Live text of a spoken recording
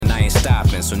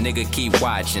so nigga keep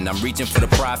watching. I'm reaching for the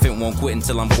profit, won't quit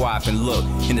until I'm guapping. Look,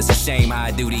 and it's a shame how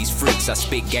I do these freaks. I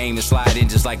spit game and slide in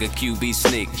just like a QB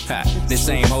sneak. Ha, the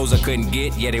same hoes I couldn't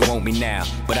get, yeah, they want me now.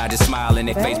 But I just smile in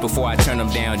their face before I turn them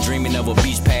down. Dreaming of a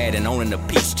beach pad and owning a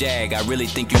peach jag. I really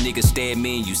think you niggas stare at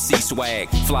me and you see swag.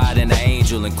 Fly than an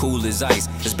angel and cool as ice.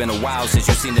 It's been a while since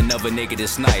you seen another nigga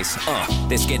this nice.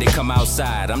 They scared to come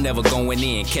outside, I'm never going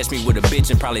in. Catch me with a bitch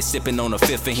and probably sipping on a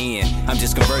fifth of hen. I'm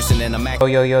just conversing and I'm acting.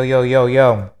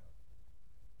 Yo.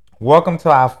 Welcome to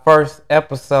our first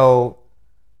episode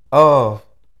of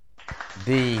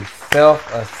the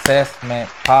Self-Assessment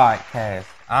Podcast.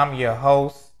 I'm your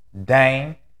host,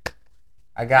 Dane.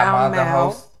 I got my other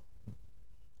host,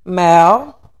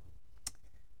 Mel.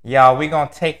 Y'all, we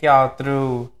gonna take y'all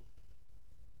through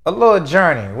a little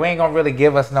journey. We ain't gonna really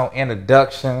give us no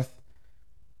introductions.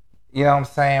 You know what I'm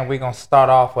saying? We gonna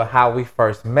start off with how we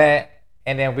first met,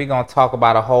 and then we gonna talk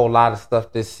about a whole lot of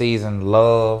stuff this season: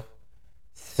 love,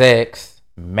 sex,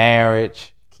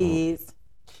 marriage, kids,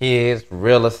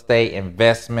 real estate,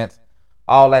 investments,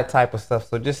 all that type of stuff.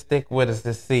 So just stick with us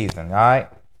this season, all right?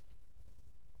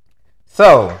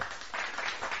 So,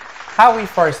 how we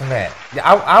first met.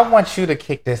 I want you to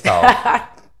kick this off.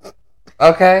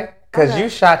 Okay? Because you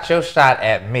shot your shot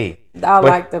at me. I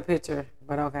like the picture,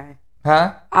 but okay.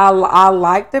 Huh? I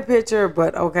like the picture,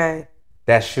 but okay.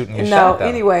 That's shooting your shot, though.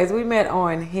 Anyways, we met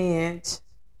on Hinge.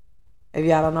 If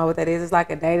y'all don't know what that is, it's like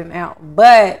a dating app,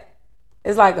 but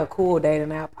it's like a cool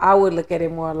dating app. I would look at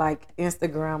it more like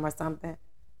Instagram or something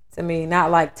to me, not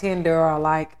like Tinder or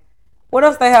like, what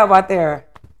else they have out there?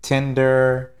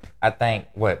 Tinder, I think,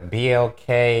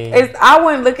 BLK? I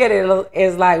wouldn't look at it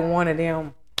as like one of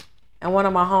them. And one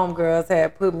of my homegirls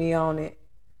had put me on it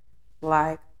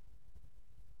like,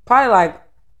 probably like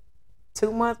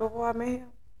 2 months before I met him.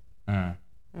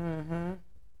 Mm-hmm.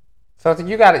 So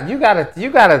you gotta.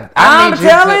 I'm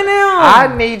telling him.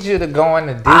 I need you to go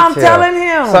into detail. I'm telling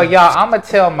him. So y'all, I'm gonna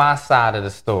tell my side of the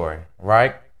story,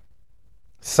 right?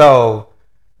 So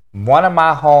one of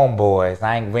my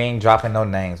homeboys, we ain't dropping no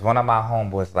names. One of my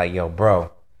homeboys like, yo, bro,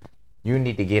 you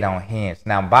need to get on Hinge.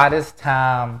 Now by this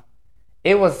time,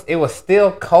 it was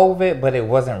still COVID, but it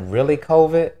wasn't really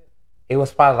COVID. It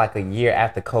was probably like a year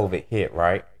after COVID hit,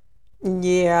 right?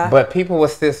 Yeah. But people were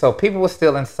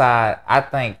still inside. I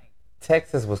think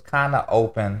Texas was kind of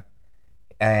open,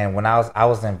 and when I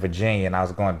was in Virginia, and I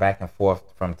was going back and forth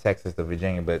from Texas to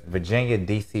Virginia, but Virginia,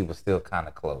 DC was still kind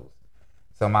of closed.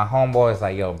 So my homeboy is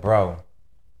like, yo, bro,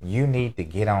 you need to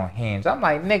get on Hinge. I'm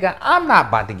like, nigga, I'm not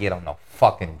about to get on no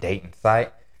fucking dating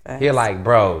site. Thanks. You're like,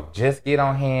 bro, just get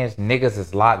on Hinge. Niggas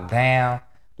is locked down.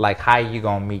 Like, how you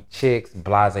gonna meet chicks?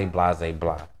 Blase, blase,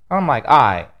 blah. I'm like, all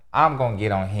right, I'm gonna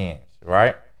get on Hinge,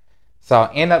 right? So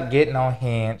I end up getting on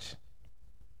Hinge.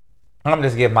 I'm gonna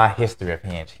just give my history of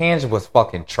Hinge. Hinge was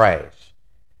fucking trash.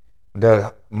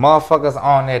 The motherfuckers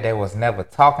on there, they was never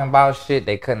talking about shit.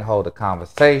 They couldn't hold a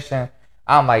conversation.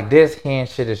 I'm like, this Hinge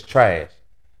shit is trash.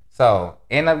 So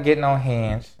end up getting on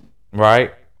Hinge,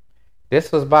 right?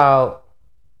 This was about,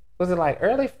 was it like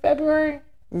early February?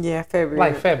 Yeah, February.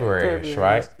 Like February-ish,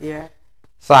 right? Yeah.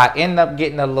 So I end up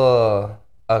getting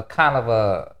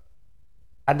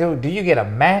do you get a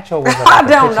match or was it like I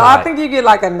don't know. I think you get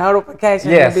like a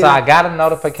notification. Yeah, so I got a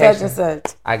notification. Such and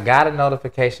such. I got a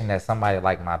notification that somebody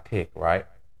liked my pic, right?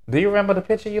 Do you remember the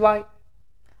picture you liked?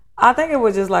 I think it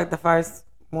was just like the first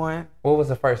one. What was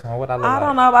the first one? What I look like? I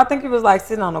don't know. I think it was like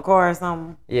sitting on the car or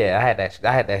something. Yeah, I had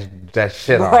that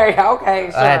shit on. Right,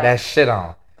 okay, sure. I had that shit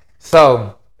on.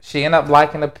 So she ended up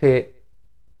liking the pic.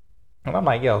 And I'm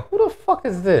like, yo, who the fuck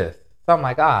is this? So I'm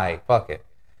like, all right, fuck it.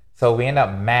 So we end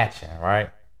up matching, right?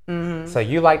 Mm-hmm. So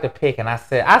you like the pic, and I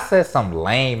said some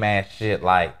lame ass shit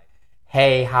like,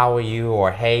 hey, how are you?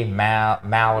 Or hey,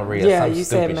 Mallory, or yeah, some you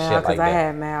stupid said Mal, shit like because that. I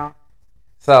had Mal.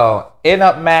 So end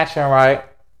up matching, right?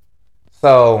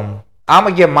 So I'm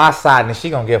gonna give my side, and she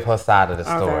gonna give her side of the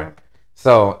story. Okay.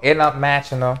 So end up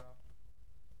matching her.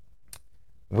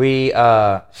 We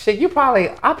I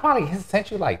probably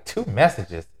sent you like 2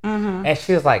 messages, and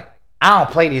she was like, I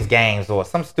don't play these games, or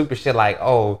some stupid shit like,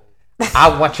 oh,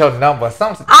 I want your number.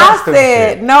 Some I stupid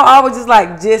said shit. no. I was just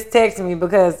like, just text me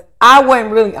because I wasn't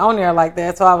really on there like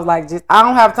that. So I was like, I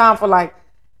don't have time for like.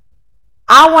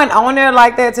 I wasn't on there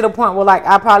like that to the point where like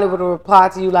I probably would have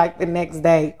replied to you like the next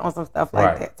day on some stuff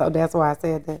like that. So that's why I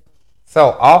said that. So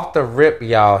off the rip,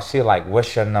 y'all, she like,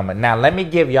 what's your number? Now let me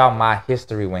give y'all my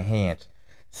history with Hinge.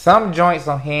 Some joints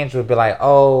on Hinge would be like,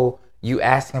 oh, you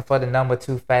asking for the number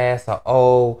too fast, or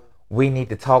oh, we need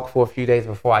to talk for a few days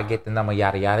before I get the number,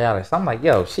 yada, yada, yada. So I'm like,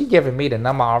 yo, she giving me the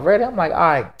number already. I'm like, all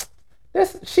right,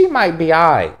 she might be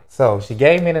all right. So she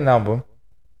gave me the number.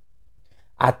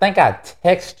 I think I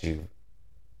text you.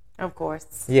 Of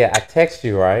course. Yeah, I text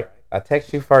you, right? I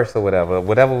text you first or whatever.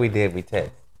 Whatever we did, we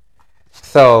text.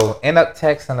 So end up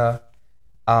texting her.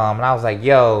 And I was like,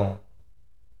 yo,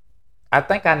 I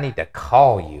think I need to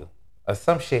call you or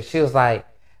some shit. She was like,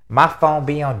 my phone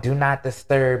be on do not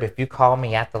disturb if you call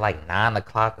me after like 9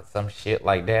 o'clock or some shit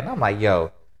like that. And I'm like,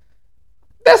 yo,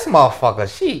 this motherfucker,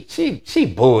 she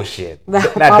bullshit. Now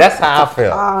that's how I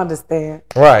feel. I understand.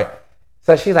 Right.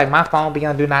 So she's like, my phone be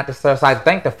on do not disturb. So I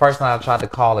think the first time I tried to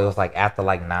call, it was like after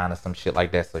like 9 or some shit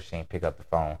like that. So she ain't pick up the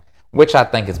phone, which I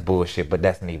think is bullshit, but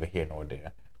that's neither here nor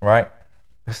there. Right.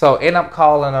 So end up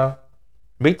calling her.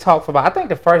 We talked for about, I think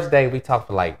the first day we talked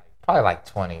for like, probably like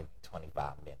 20,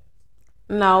 25 minutes.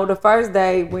 No, the first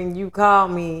day when you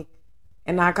called me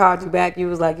and I called you back, you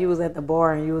was like, you was at the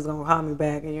bar and you was going to call me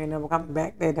back and you ain't never called me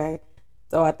back that day.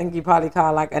 So I think you probably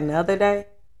called like another day.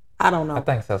 I don't know. I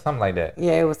think so, something like that.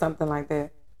 Yeah, it was something like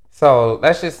that. So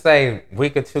let's just say a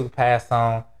week or two passed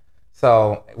on.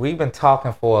 So we've been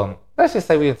talking for, let's just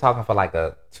say we've been talking for like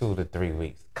a 2 to 3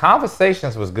 weeks.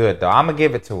 Conversations was good though. I'm going to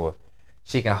give it to her.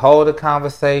 She can hold a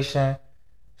conversation.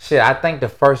 Shit, I think the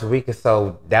first week or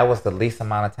so, that was the least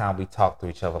amount of time we talked to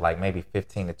each other, like maybe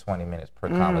 15 to 20 minutes per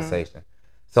conversation.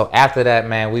 So after that,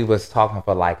 man, we was talking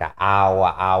for like an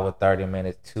hour, 30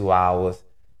 minutes, 2 hours,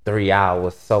 3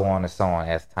 hours, so on and so on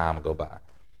as time go by.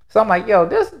 So I'm like, yo,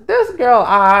 this girl,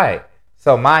 all right.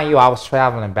 So mind you, I was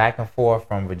traveling back and forth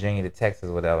from Virginia to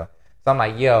Texas or whatever. So I'm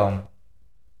like, yo,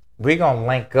 we gonna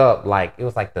link up like, it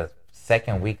was like the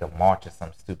second week of March or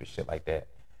some stupid shit like that.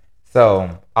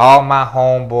 So all my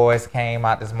homeboys came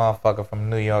out this motherfucker from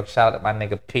New York. Shout out to my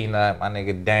nigga Peanut, my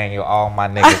nigga Daniel, all my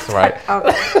niggas, right?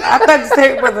 Okay. I thought you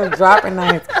said it wasn't dropping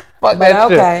names. Fuck But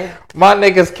that okay. shit. My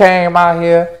niggas came out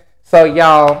here. So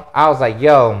y'all, I was like,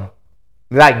 yo,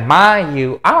 like mind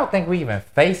you, I don't think we even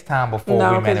FaceTime before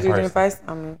No, we met in because you person. didn't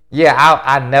FaceTime me. Yeah,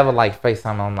 I never like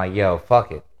FaceTime. I'm like, yo,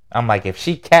 fuck it. I'm like, if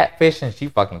she catfishing, she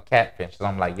fucking catfishing. So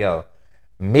I'm like, yo,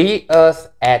 meet us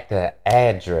at the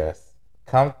address.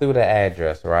 Come through the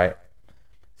address, right?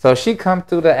 So she come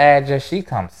through the address. She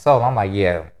comes solo. I'm like,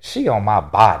 yeah, she on my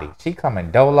body. She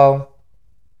coming dolo.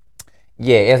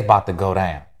 Yeah, it's about to go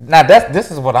down. Now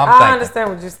this is what I'm thinking. I understand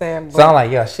what you're saying. But So I'm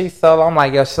like, yo, she solo. I'm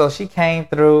like, yo, so she came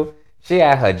through. She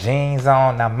had her jeans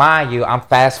on. Now, mind you, I'm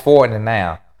fast forwarding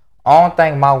now. Only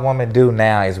thing my woman do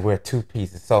now is wear two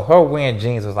pieces. So her wearing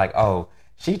jeans was like, oh,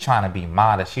 she trying to be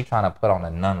modest. She trying to put on a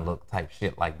nun look type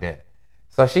shit like that.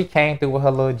 So she came through with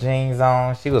her little jeans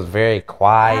on. She was very I had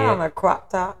quiet. on a crop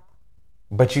top.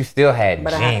 But you still had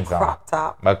But I had a jeans on. crop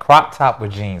top. A crop top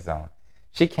with jeans on.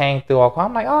 She came through.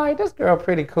 I'm like, all right, this girl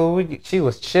pretty cool. She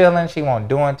was chilling. She wasn't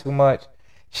doing too much.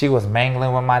 She was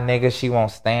mangling with my niggas. She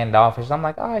won't standoffish. I'm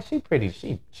like, all right, she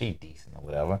decent or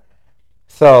whatever.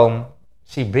 So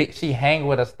she hang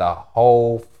with us the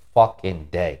whole fucking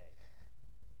day.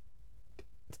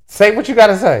 Say what you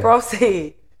gotta say.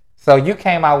 Proceed. So you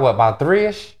came out, what, about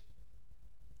 3-ish?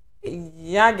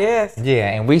 Yeah, I guess. Yeah,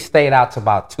 and we stayed out to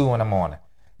about 2 in the morning.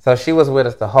 So she was with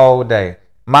us the whole day.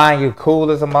 Mind you,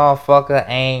 cool as a motherfucker,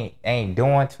 ain't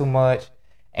doing too much,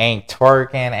 ain't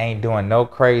twerking, ain't doing no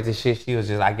crazy shit. She was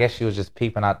just, I guess she was just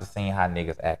peeping out to see how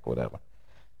niggas act, whatever.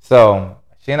 So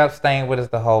she ended up staying with us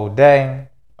the whole day.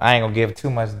 I ain't gonna give too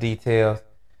much details.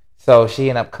 So she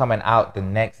ended up coming out the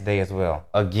next day as well.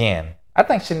 Again, I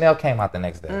think Chanel came out the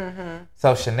next day. Mm-hmm.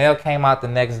 So Chanel came out the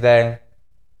next day.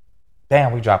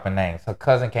 Damn, we dropping names. Her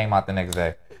cousin came out the next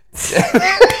day.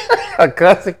 Her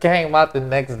cousin came out the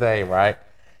next day, right?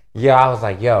 Yeah, I was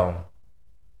like, yo,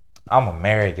 I'm going to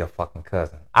marry your fucking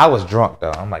cousin. I was drunk,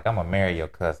 though. I'm like, I'm going to marry your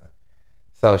cousin.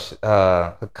 So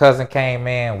her cousin came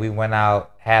in. We went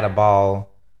out, had a ball,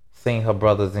 seen her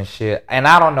brothers and shit. And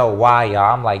I don't know why,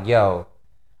 y'all. I'm like, yo,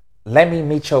 let me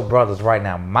meet your brothers right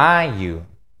now. Mind you,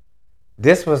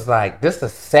 this the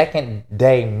second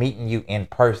day meeting you in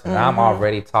person. Mm-hmm. I'm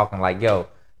already talking like, yo,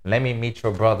 let me meet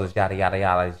your brothers, yada, yada,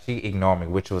 yada. She ignored me,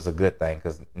 which was a good thing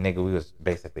because, nigga, we was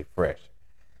basically fresh.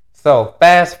 So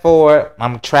fast forward,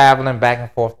 I'm traveling back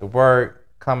and forth to work,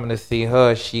 coming to see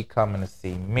her. She coming to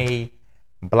see me.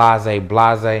 Blase.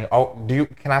 Oh,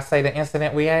 can I say the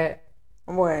incident we had?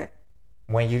 What?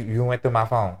 When you went through my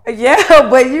phone. Yeah,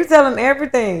 but you telling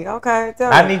everything. Okay,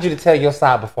 tell I me. need you to tell your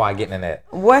side before I get in that.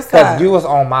 What's Because that? you was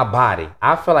on my body.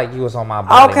 I feel like you was on my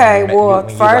body. Okay, when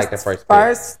well, you liked the first pick.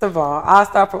 first of all,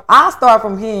 I'll start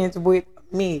from Hinge with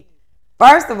me.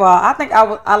 First of all, I think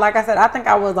I think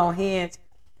I was on Hinge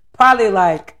probably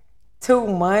like 2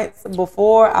 months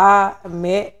before I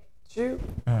met you.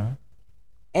 Mm-hmm.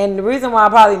 And the reason why I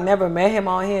probably never met him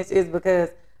on Hinge is because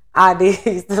I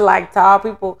used to like tall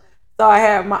people. So I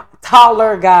had my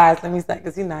taller guys, let me say,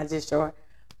 because he's not just short.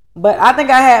 But I think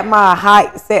I had my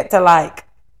height set to like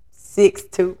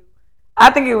 6'2". I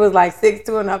think it was like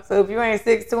 6'2" and up. So if you ain't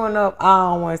 6'2" and up, I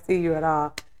don't want to see you at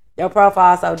all. Your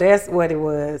profile. So that's what it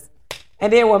was.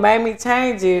 And then what made me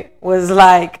change it was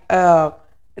like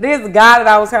this guy that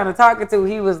I was kind of talking to.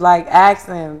 He was like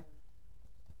asking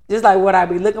just like what I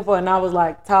be looking for, and I was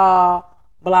like tall,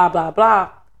 blah blah blah.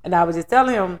 And I was just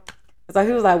telling him. So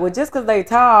he was like, well, just because they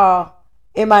tall,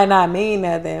 it might not mean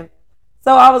nothing.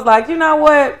 So I was like, you know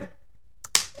what?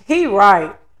 He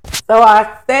right. So I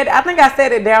think I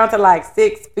set it down to like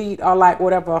 6 feet or like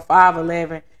whatever,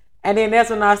 5'11". And then that's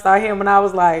when I saw him and I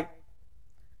was like,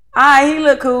 all right, he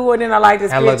look cool. And then I like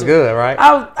this picture. That looks good, right?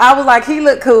 I was like, he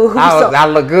look cool. I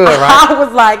look good, right? I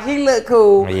was like, he look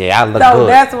cool. Yeah, I look good. So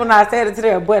that's when I said it to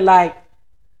them. But like,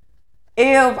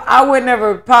 if I would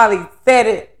never probably set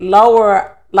it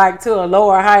lower, like to a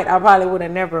lower height, I probably would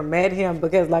have never met him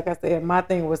because like I said, my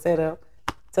thing was set up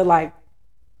to like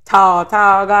tall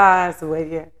guys. But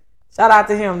yeah, shout out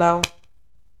to him though.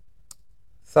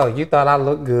 So you thought I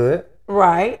looked good,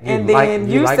 right? And then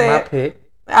you said my pick.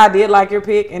 I did like your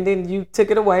pick, and then you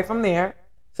took it away from there.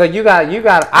 So you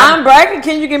got. I'm bragging.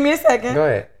 Can you give me a second? Go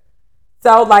ahead.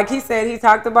 So like he said, he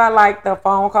talked about like the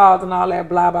phone calls and all that,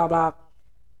 blah blah blah.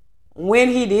 When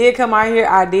he did come out here,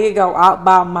 I did go out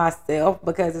by myself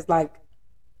because it's like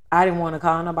I didn't want to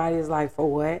call nobody. It's like,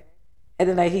 for what? And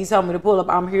then like he told me to pull up.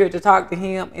 I'm here to talk to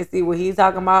him and see what he's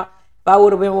talking about. If I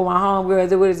would have been with my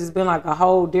homegirls, it would have just been like a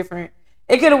whole different.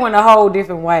 It could have went a whole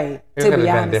different way. To be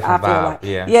honest, I feel vibe. like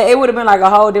yeah, it would have been like a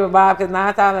whole different vibe. Because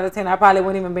 9 times out of 10, I probably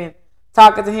wouldn't even been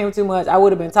talking to him too much. I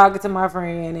would have been talking to my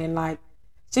friend, and like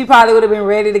she probably would have been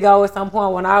ready to go at some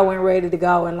point when I went ready to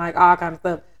go, and like all kind of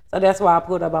stuff. So that's why I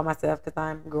pulled up by myself because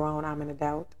I'm grown, I'm an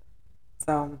adult.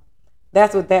 So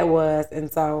that's what that was.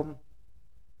 And so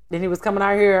then he was coming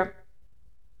out here.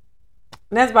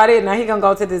 And that's about it. Now he gonna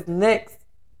go to this next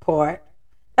part.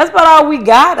 That's about all we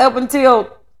got up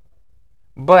until.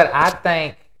 But I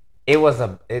think it was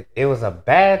a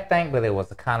bad thing, but it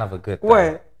was a kind of a good thing.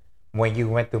 What? When you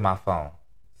went through my phone.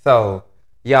 So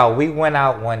y'all, we went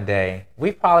out one day.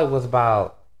 We probably was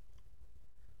about.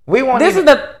 This was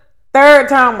the third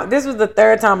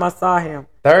time I saw him.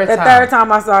 Third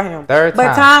time I saw him. But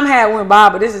time had went by,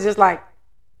 but this is just like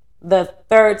the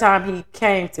third time he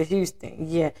came to Houston.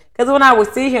 Yeah. Because when I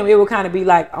would see him, it would kind of be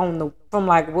like from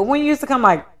when you used to come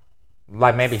like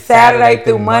maybe Saturday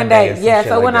through Monday. Yeah.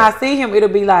 So when I see him, it'll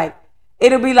be like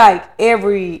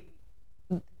every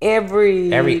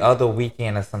other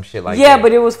weekend or some shit like that. Yeah,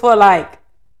 but it was for like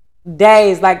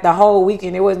days, like the whole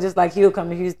weekend. It wasn't just like he'll come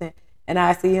to Houston and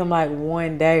I see him like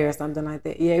one day or something like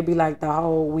that. Yeah, it'd be like the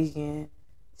whole weekend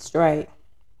straight.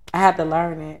 I had to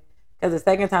learn it. Because the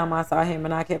second time I saw him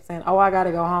and I kept saying, oh, I got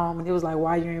to go home. And he was like,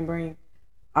 why you ain't bring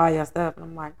all your stuff? And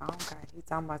I'm like, oh, okay. He's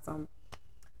talking about something.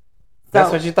 So,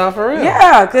 that's what you thought for real?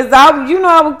 Yeah, because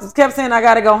I kept saying I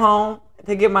got to go home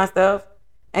to get my stuff.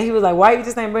 And he was like, why you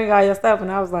just ain't bring all your stuff?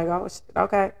 And I was like, oh, shit,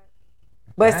 okay.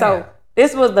 But so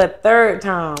this was the third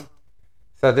time.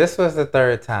 So this was the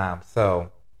third time.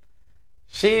 So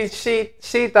she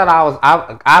thought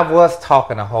I was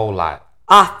talking a whole lot.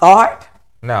 I thought?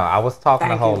 No, I was talking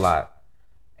a whole lot.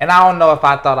 And I don't know if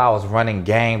I thought I was running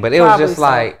game, but it was just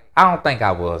like, I don't think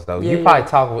I was though. You probably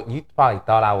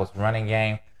thought I was running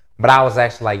game, but I was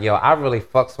actually like, yo, I really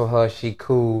fucks with her. She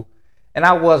cool. And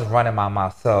I was running my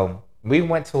mouth. So we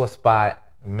went to a spot,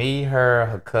 me,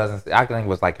 her cousins. I think it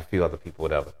was like a few other people,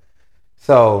 whatever.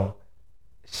 So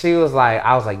she was like,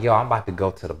 I was like, yo, I'm about to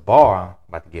go to the bar. I'm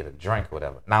about to get a drink or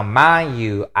whatever. Now, mind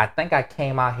you, I think I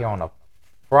came out here on a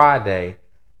Friday,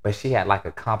 but she had like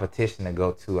a competition to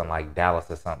go to in like Dallas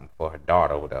or something for her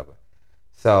daughter or whatever.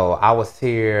 So I was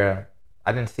here.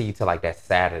 I didn't see you till like that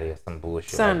Saturday or some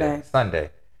bullshit. Sunday.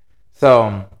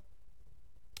 So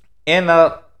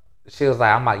she was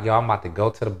like, I'm about to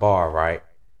go to the bar, right?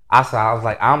 I was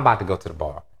like, I'm about to go to the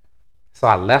bar. So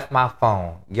I left my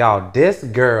phone. Y'all, this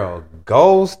girl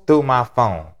goes through my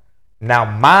phone. Now,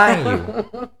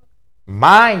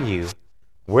 mind you,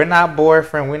 we're not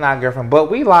boyfriend, we're not girlfriend,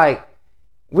 but we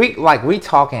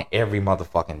talking every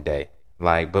motherfucking day.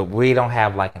 Like, but we don't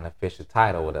have like an official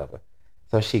title or whatever.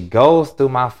 So she goes through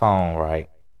my phone, right?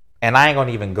 And I ain't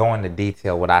gonna even go into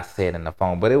detail what I said in the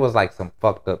phone, but it was like some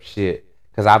fucked up shit.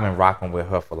 Cause I've been rocking with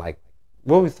her for like,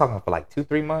 what were we talking for like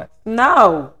 2-3 months?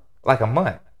 No. Like a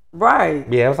month. Right.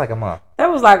 Yeah, it was like a month.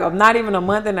 That was like not even a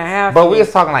month and a half. But we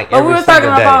was talking like every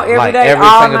single day. Every day, every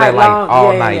all single night day, long. like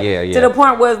all night, yeah. To the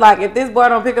point where it's like, if this boy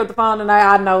don't pick up the phone tonight,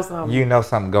 I know something. You know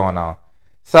something going on.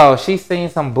 So she seen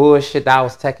some bullshit that I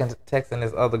was texting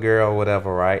this other girl or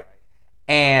whatever, right?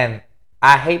 And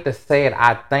I hate to say it,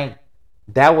 I think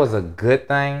that was a good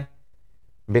thing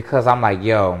because I'm like,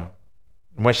 yo,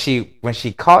 when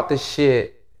she caught the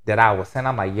shit that I was saying,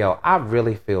 I'm like, yo, I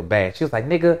really feel bad. She was like,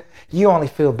 nigga, you only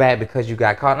feel bad because you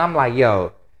got caught. And I'm like,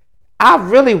 yo, I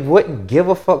really wouldn't give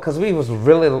a fuck because we was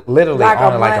really literally like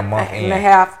only a like a month month and in. a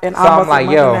half, and So almost I'm like, a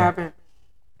month yo, and a half in.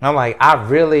 I'm like, I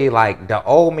really like the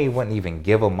old me wouldn't even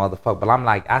give a motherfucker. But I'm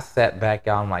like, I sat back,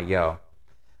 y'all. I'm like, yo,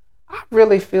 I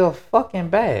really feel fucking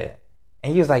bad.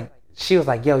 And she was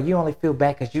like, yo, you only feel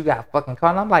bad because you got fucking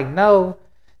caught. And I'm like, no,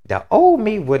 the old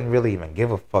me wouldn't really even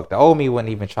give a fuck. The old me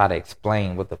wouldn't even try to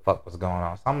explain what the fuck was going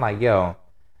on. So I'm like, yo,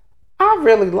 I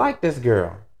really like this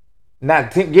girl. Now,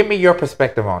 give me your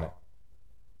perspective on it.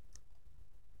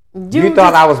 You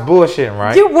thought I was bullshitting,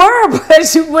 right? You were,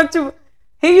 but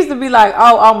he used to be like,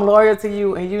 oh, I'm loyal to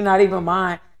you and you not even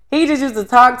mine. He just used to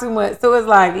talk too much. So it's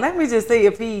like, let me just see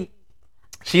if he...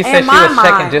 She said she was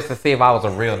checking just to see if I was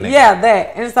a real nigga. Yeah,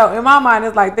 that. And so in my mind,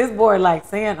 it's like, this boy like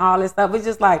saying all this stuff. It's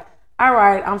just like, all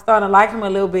right, I'm starting to like him a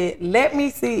little bit. Let me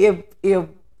see if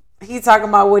he's talking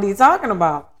about what he's talking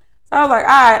about. So I was like, all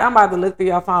right, I'm about to look through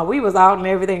your phone. We was out and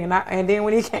everything. And then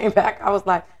when he came back, I was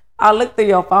like, I looked through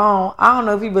your phone. I don't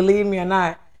know if he believed me or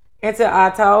not until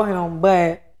I told him.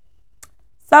 But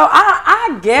so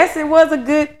I guess it was a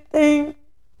good thing.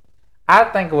 I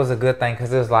think it was a good thing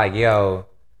because it was like, yo,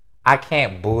 I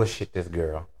can't bullshit this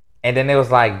girl. And then it was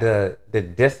like the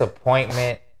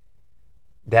disappointment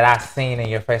that I seen in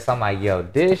your face. I'm like, yo,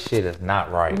 this shit is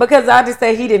not right. Because I just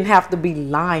say he didn't have to be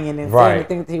lying and right. saying the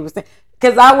things that he was saying.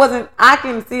 Because I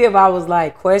can see if I was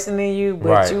like questioning you, but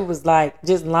right. You was like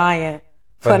just lying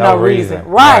for no reason.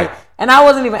 Right. And I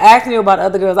wasn't even asking you about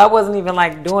other girls. I wasn't even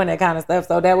like doing that kind of stuff.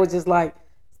 So that was just like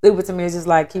stupid to me. It's just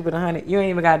like keep it 100. You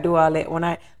ain't even got to do all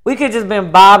that. We could just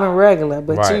been bobbing regular,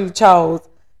 but right. You chose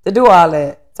to do all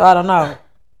that. So I don't know.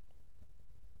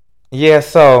 Yeah,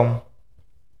 so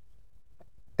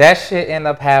that shit ended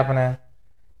up happening.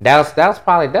 That's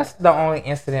the only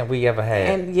incident we ever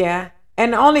had. And yeah.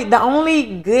 And the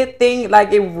only good thing,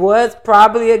 like it was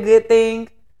probably a good thing,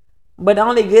 but the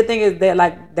only good thing is that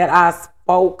like that I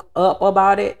spoke up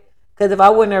about it. Because if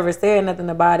I wouldn't ever said nothing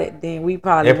about it, then we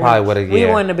probably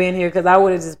wouldn't have been here. Because I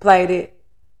would have just played it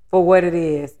for what it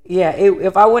is. Yeah,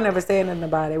 if I wouldn't ever said nothing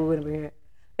about it, we wouldn't be here.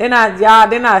 Then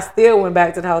I still went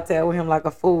back to the hotel with him like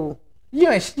a fool. You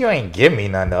ain't give me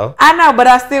none though. I know, but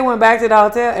I still went back to the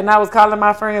hotel and I was calling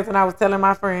my friends and I was telling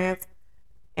my friends,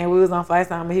 and we was on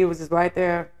FaceTime and he was just right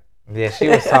there. Yeah, she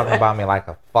was talking about me like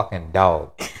a fucking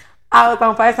dog. I was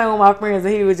on FaceTime with my friends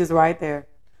and he was just right there.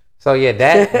 So yeah,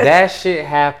 that shit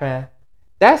happened.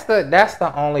 That's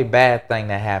the only bad thing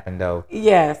that happened though.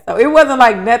 Yeah, so it wasn't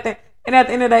like nothing. And at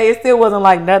the end of the day, it still wasn't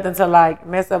like nothing to like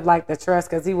mess up like the trust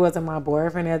because he wasn't my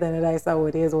boyfriend at the end of the day. So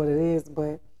it is what it is.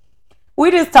 But we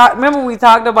just talked. Remember we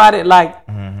talked about it like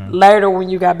later when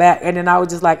you got back, and then I was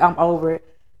just like, I'm over it.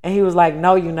 And he was like,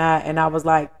 no, you're not. And I was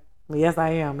like, yes, I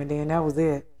am. And then that was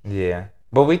it. Yeah.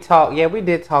 But we talked. Yeah, we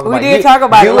did talk. We did talk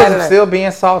about it. You was still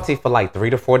being salty for like 3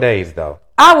 to 4 days though.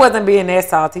 I wasn't being that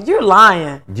salty. You're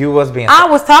lying. You was being. I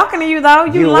was talking to you though.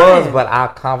 You lying. Was, but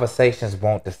our conversations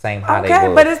weren't the same how they was.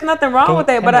 Okay, but it's nothing wrong with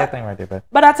that.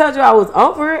 But I told you I was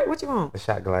over it. What you want? The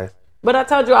shot glass. But I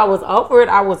told you I was over it.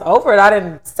 I was over it. I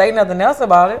didn't say nothing else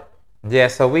about it. Yeah,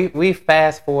 so we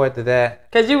fast forward to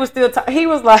that. Cause you was still. He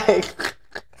was like,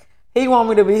 he want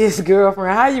me to be his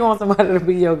girlfriend. How you want somebody to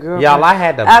be your girlfriend? Y'all, I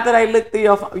had to. After they looked through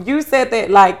your phone, you said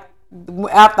that like.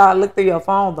 After I looked through your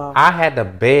phone, though, I had to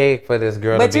beg for this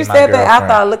girl. But to be you my said girlfriend. that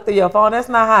after I looked through your phone. That's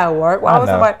not how it worked.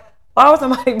 Why would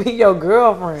somebody be your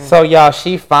girlfriend? So y'all,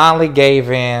 she finally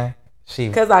gave in.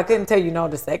 Because I couldn't tell you no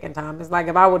the second time. It's like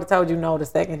if I would have told you no the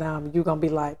second time, you gonna be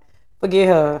like, forget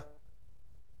her.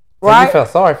 Right? So you felt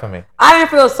sorry for me. I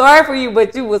didn't feel sorry for you,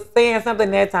 but you was saying something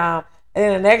that time, and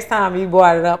then the next time you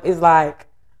brought it up, it's like,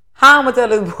 how I'm gonna tell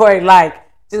this boy like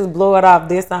just blow it off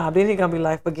this time? Then he gonna be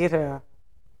like, forget her.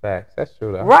 Facts. That's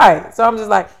true though. Right. So I'm just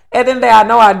like, at the end of the day, I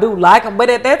know I do like him, but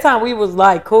at that time we was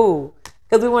like cool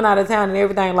because we went out of town and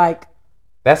everything. Like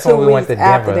that's when we went to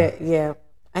Denver. After that, yeah,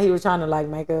 and he was trying to like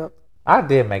make up. I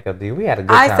did make up, dude. We had a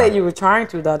good time. I said you were trying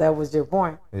to though. That was your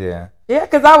point. Yeah. Yeah,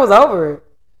 because I was over it.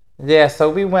 Yeah. So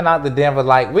we went out to Denver.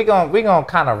 Like we gonna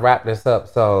kind of wrap this up.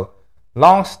 So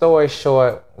long story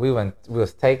short, we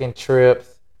was taking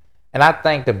trips, and I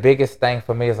think the biggest thing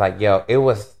for me is like, yo, it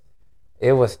was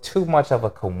too much of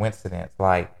a coincidence.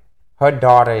 Like, your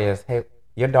daughter's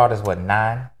what,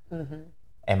 9? Mm-hmm.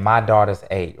 And my daughter's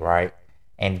 8, right?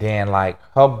 And then, like,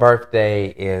 her birthday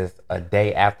is a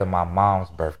day after my mom's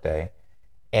birthday.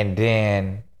 And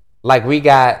then, like, we be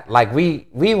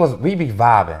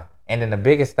vibing. And then the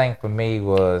biggest thing for me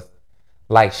was,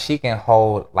 like she can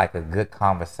hold like a good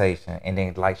conversation, and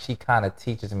then like she kind of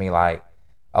teaches me like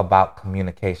about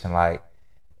communication. Like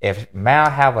if Mal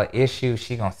have an issue,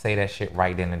 she gonna say that shit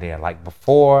right then and there. Like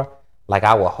before, like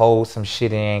I would hold some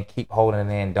shit in, keep holding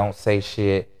it in, don't say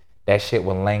shit. That shit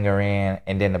would linger in.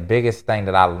 And then the biggest thing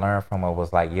that I learned from her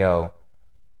was like, yo,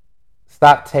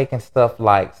 stop taking stuff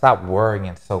like, stop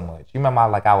worrying so much. You remember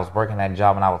like I was working that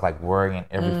job and I was like worrying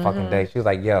every fucking day. She was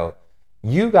like, yo,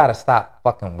 you gotta stop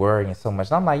fucking worrying so much.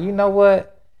 And I'm like, you know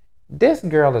what? This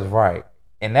girl is right.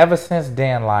 And ever since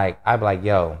then, like, I be like,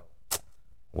 yo,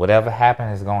 whatever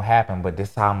happens is gonna happen, but this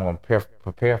is how I'm gonna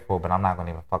prepare for it, but I'm not gonna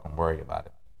even fucking worry about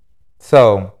it.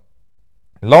 So,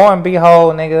 lo and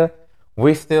behold, nigga,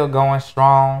 we still going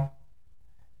strong.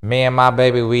 Me and my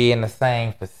baby, we in the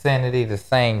same vicinity, the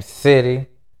same city.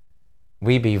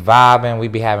 We be vibing, we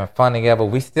be having fun together.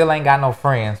 We still ain't got no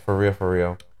friends, for real, for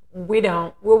real. We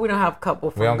don't. Well, we don't have a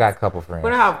couple friends. We don't got a couple friends. We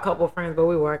don't have a couple friends, but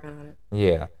we working on it.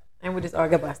 Yeah. And we just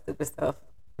argue about stupid stuff.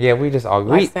 Yeah, we just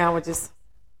argue. Like sandwiches.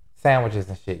 Sandwiches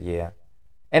and shit, yeah.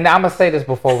 And I'm going to say this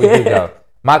before we do go.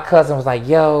 My cousin was like,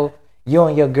 yo, you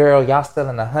and your girl, y'all still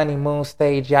in the honeymoon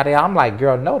stage, yada yada. I'm like,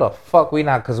 girl, no the fuck we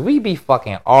not, because we be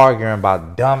fucking arguing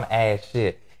about dumb ass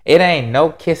shit. It ain't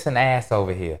no kissing ass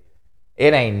over here.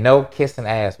 It ain't no kissing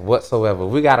ass whatsoever.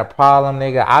 We got a problem,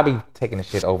 nigga, I be taking the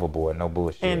shit overboard, no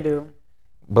bullshit. And do.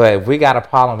 But if we got a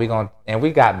problem,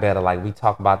 we got better. Like, we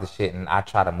talk about the shit and I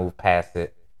try to move past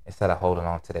it instead of holding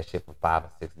on to that shit for 5 or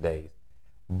 6 days.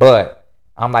 But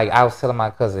I'm like, I was telling my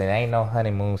cousin, it ain't no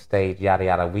honeymoon stage, yada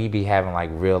yada. We be having like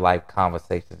real life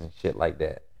conversations and shit like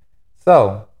that.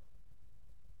 So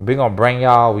we bringing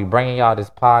y'all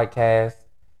this podcast.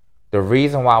 The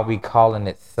reason why we calling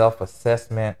it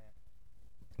self-assessment,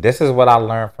 this is what I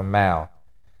learned from Mal.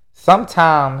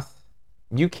 Sometimes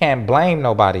you can't blame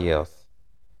nobody else.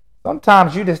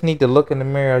 Sometimes you just need to look in the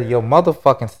mirror of your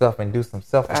motherfucking self and do some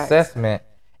self-assessment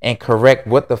and correct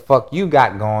what the fuck you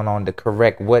got going on, to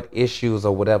correct what issues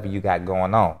or whatever you got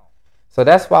going on. So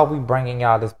that's why we bringing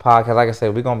y'all this podcast. Like I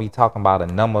said, we're going to be talking about a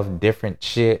number of different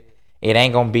shit. It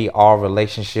ain't going to be all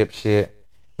relationship shit.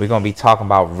 We're going to be talking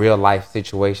about real life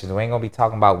situations. We ain't going to be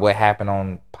talking about what happened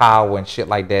on Power and shit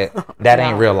like that. That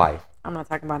ain't real life. I'm not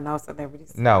talking about no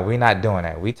celebrities. No, we're not doing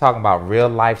that. We talking about real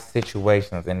life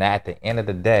situations. And at the end of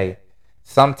the day,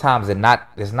 sometimes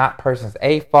it's not person's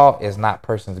A fault. It's not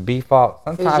person's B fault.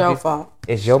 Sometimes it's your fault.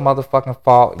 It's your motherfucking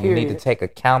fault. Period. You need to take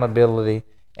accountability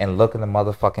and look in the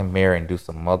motherfucking mirror and do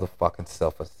some motherfucking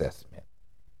self-assessment.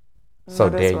 So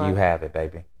there you have it,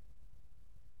 baby.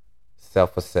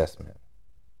 Self-assessment.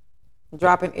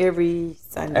 Dropping every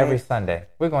Sunday. Every Sunday.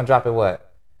 We're going to drop it what?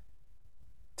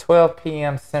 12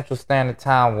 p.m. Central Standard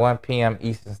Time, 1 p.m.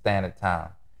 Eastern Standard Time.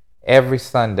 Every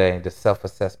Sunday, the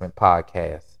Self-Assessment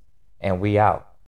Podcast. And we out.